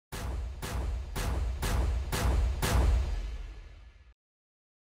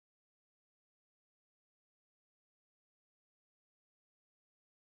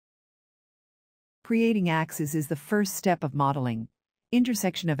Creating axes is the first step of modeling.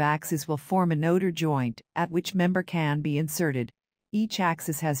 Intersection of axes will form a node or joint at which member can be inserted. Each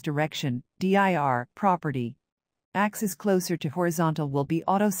axis has direction, dir, property. Axis closer to horizontal will be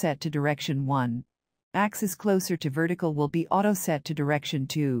auto-set to direction 1. Axis closer to vertical will be auto-set to direction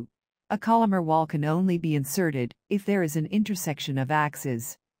 2. A column or wall can only be inserted if there is an intersection of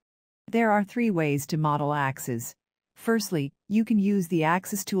axes. There are 3 ways to model axes. Firstly, you can use the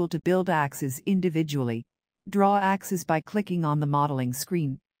Axis tool to build axes individually. Draw axes by clicking on the modeling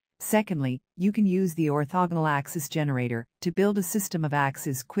screen. Secondly, you can use the orthogonal axis generator to build a system of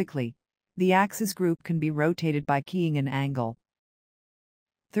axes quickly. The axis group can be rotated by keying an angle.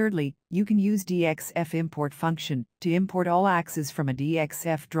 Thirdly, you can use DXF import function to import all axes from a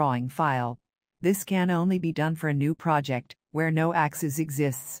DXF drawing file. This can only be done for a new project where no axis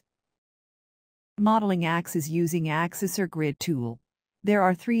exists. Modeling axes using axis or grid tool. There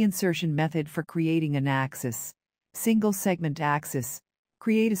are 3 insertion methods for creating an axis. Single segment axis.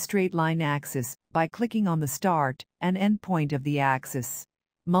 Create a straight line axis by clicking on the start and end point of the axis.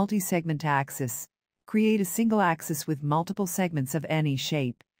 Multi-segment axis. Create a single axis with multiple segments of any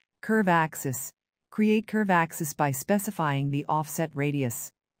shape. Curve axis. Create curve axis by specifying the offset radius.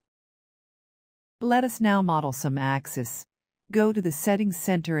 Let us now model some axis. Go to the Settings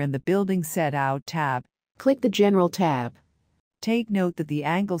Center and the Building Setout tab. Click the General tab. Take note that the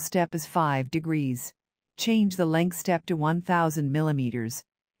angle step is 5 degrees. Change the length step to 1000 millimeters.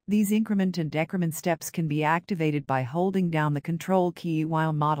 These increment and decrement steps can be activated by holding down the Control key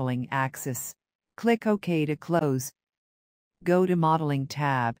while modeling axis. Click OK to close. Go to Modeling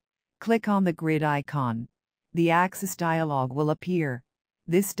tab. Click on the grid icon. The axis dialog will appear.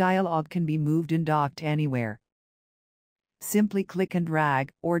 This dialog can be moved and docked anywhere. Simply click and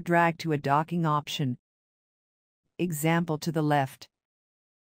drag or drag to a docking option. Example to the left.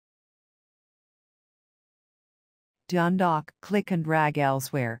 To undock, click and drag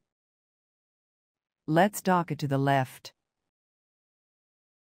elsewhere. Let's dock it to the left.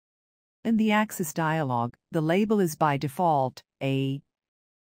 In the axis dialog, the label is by default A.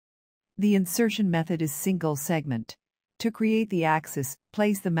 The insertion method is single segment. To create the axis,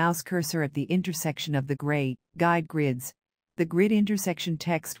 place the mouse cursor at the intersection of the gray guide grids. The grid intersection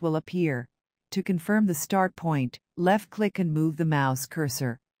text will appear. To confirm the start point, left-click and move the mouse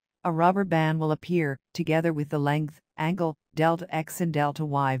cursor. A rubber band will appear, together with the length, angle, delta x and delta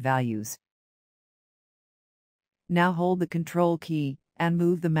y values. Now hold the Control key and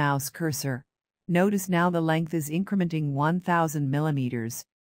move the mouse cursor. Notice now the length is incrementing 1000 millimeters.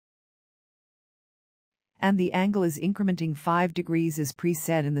 And the angle is incrementing 5 degrees as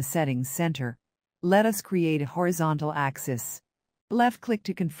preset in the Settings Center. Let us create a horizontal axis. Left-click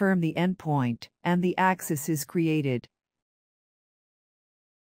to confirm the endpoint, and the axis is created.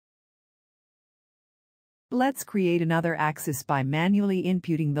 Let's create another axis by manually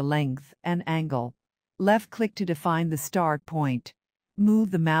inputting the length and angle. Left-click to define the start point.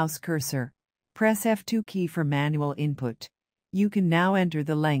 Move the mouse cursor. Press F2 key for manual input. You can now enter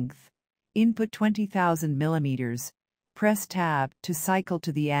the length. Input 20,000 millimeters. Press Tab to cycle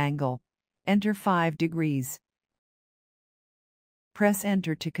to the angle. Enter 5 degrees. Press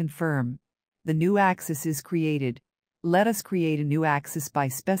Enter to confirm. The new axis is created. Let us create a new axis by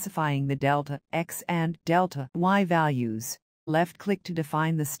specifying the delta x and delta y values. Left-click to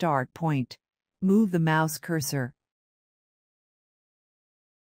define the start point. Move the mouse cursor.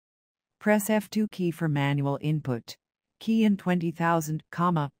 Press F2 key for manual input. Key in 20,000,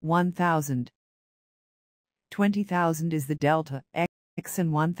 1000. 20,000 is the delta x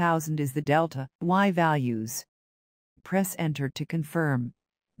and 1000 is the delta y values. Press Enter to confirm.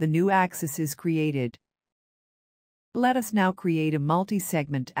 The new axis is created. Let us now create a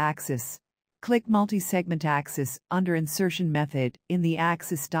multi-segment axis. Click Multi-segment axis under Insertion method in the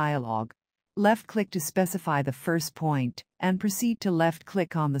Axis dialog. Left-click to specify the first point, and proceed to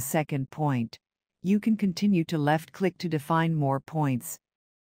left-click on the second point. You can continue to left-click to define more points.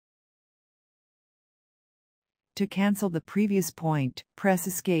 To cancel the previous point, press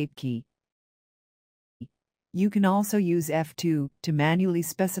Escape key. You can also use F2 to manually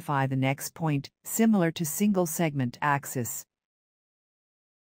specify the next point, similar to single-segment axis.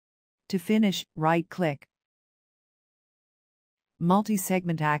 To finish, right-click.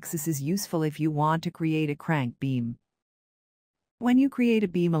 Multi-segment axis is useful if you want to create a crank beam. When you create a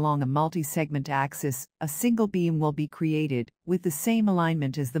beam along a multi-segment axis, a single beam will be created, with the same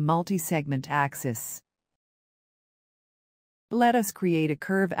alignment as the multi-segment axis. Let us create a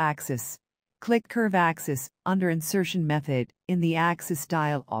curve axis. Click Curve Axis under Insertion method in the Axis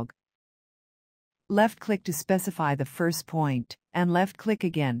dialog. Left-click to specify the first point, and left-click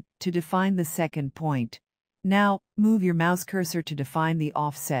again to define the second point. Now, move your mouse cursor to define the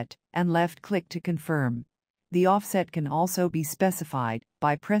offset, and left-click to confirm. The offset can also be specified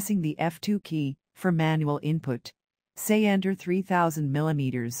by pressing the F2 key for manual input. Say enter 3000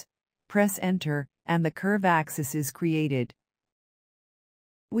 millimeters. Press enter, and the curve axis is created.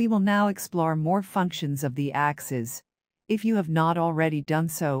 We will now explore more functions of the axis. If you have not already done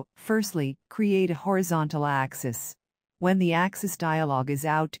so, firstly, create a horizontal axis. When the axis dialog is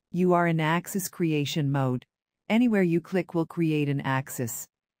out, you are in axis creation mode. Anywhere you click will create an axis.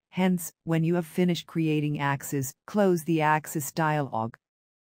 Hence, when you have finished creating axis, close the axis dialog.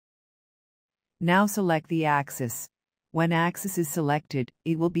 Now select the axis. When axis is selected,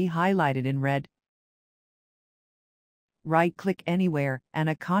 it will be highlighted in red. Right-click anywhere, and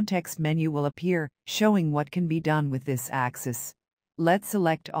a context menu will appear, showing what can be done with this axis. Let's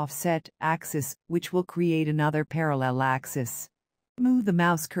select Offset Axis, which will create another parallel axis. Move the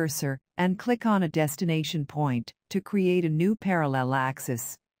mouse cursor, and click on a destination point, to create a new parallel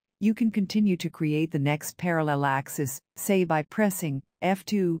axis. You can continue to create the next parallel axis, say by pressing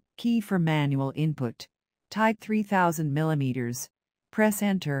F2 key for manual input. Type 3000 millimeters. Press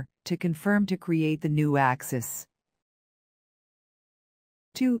Enter, to confirm to create the new axis.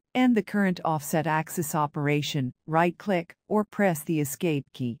 To end the current offset axis operation, right-click or press the Escape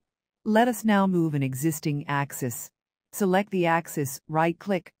key. Let us now move an existing axis. Select the axis,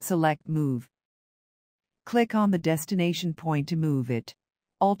 right-click, select Move. Click on the destination point to move it.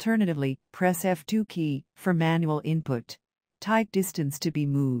 Alternatively, press F2 key for manual input. Type distance to be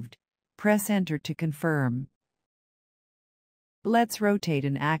moved. Press Enter to confirm. Let's rotate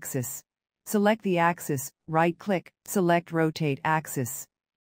an axis. Select the axis, right-click, select Rotate Axis.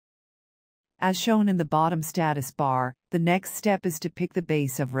 As shown in the bottom status bar, the next step is to pick the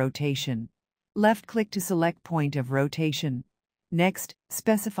base of rotation. Left-click to select point of rotation. Next,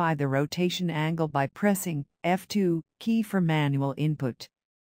 specify the rotation angle by pressing F2 key for manual input.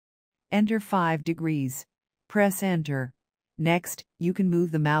 Enter 5 degrees. Press Enter. Next, you can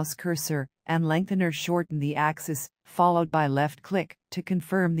move the mouse cursor and lengthen or shorten the axis, followed by left-click to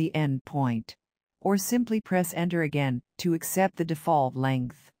confirm the end point. Or simply press Enter again to accept the default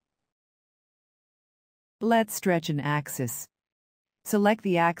length. Let's stretch an axis. Select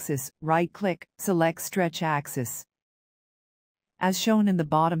the axis, right-click, select Stretch Axis. As shown in the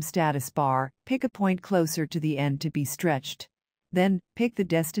bottom status bar, pick a point closer to the end to be stretched. Then, pick the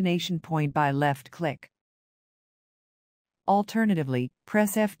destination point by left-click. Alternatively,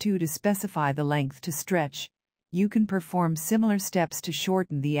 press F2 to specify the length to stretch. You can perform similar steps to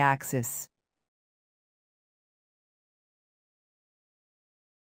shorten the axis.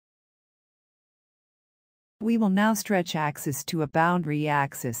 We will now stretch axis to a boundary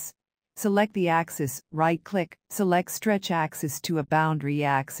axis. Select the axis, right-click, select Stretch Axis to a boundary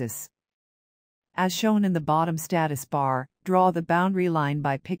axis. As shown in the bottom status bar, draw the boundary line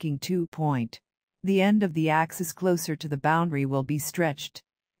by picking 2 point. The end of the axis closer to the boundary will be stretched.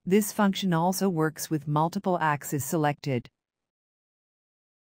 This function also works with multiple axes selected.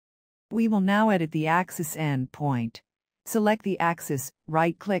 We will now edit the axis end point. Select the axis,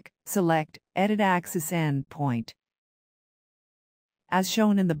 right-click, select Edit Axis End Point. As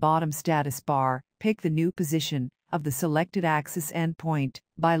shown in the bottom status bar, pick the new position of the selected axis endpoint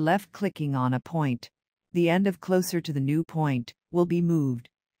by left-clicking on a point. The end of closer to the new point will be moved.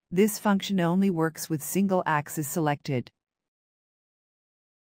 This function only works with single axis selected.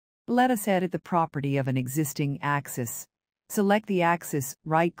 Let us edit the property of an existing axis. Select the axis,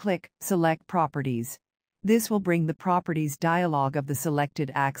 right-click, select Properties. This will bring the Properties dialog of the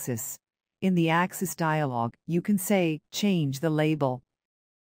selected axis. In the Axis dialog, you can say, Change the label.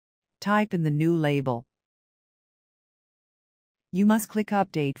 Type in the new label. You must click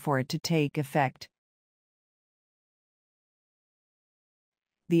Update for it to take effect.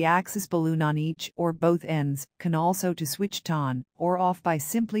 The axis balloon on each or both ends can also to switch on or off by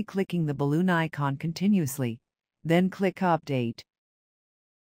simply clicking the balloon icon continuously. Then click Update.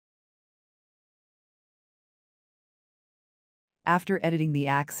 After editing the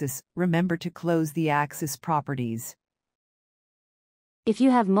axis, remember to close the axis properties. If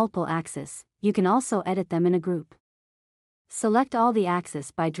you have multiple axes, you can also edit them in a group. Select all the axes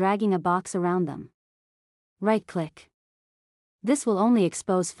by dragging a box around them. Right-click. This will only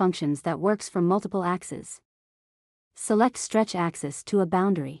expose functions that works for multiple axes. Select Stretch Axis to a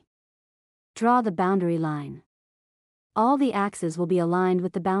boundary. Draw the boundary line. All the axes will be aligned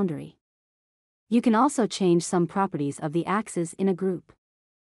with the boundary. You can also change some properties of the axes in a group.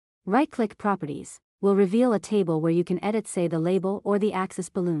 Right-click Properties will reveal a table where you can edit, say, the label or the axis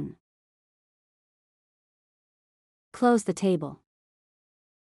balloon. Close the table.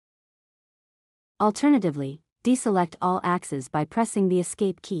 Alternatively, deselect all axes by pressing the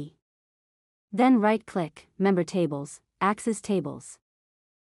Escape key. Then right-click, Member Tables, Axes Tables.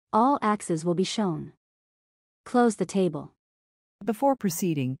 All axes will be shown. Close the table. Before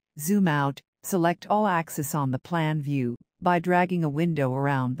proceeding, zoom out, select all axes on the plan view by dragging a window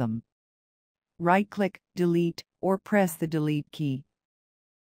around them. Right-click, Delete, or press the Delete key.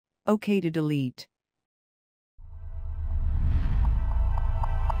 OK to delete.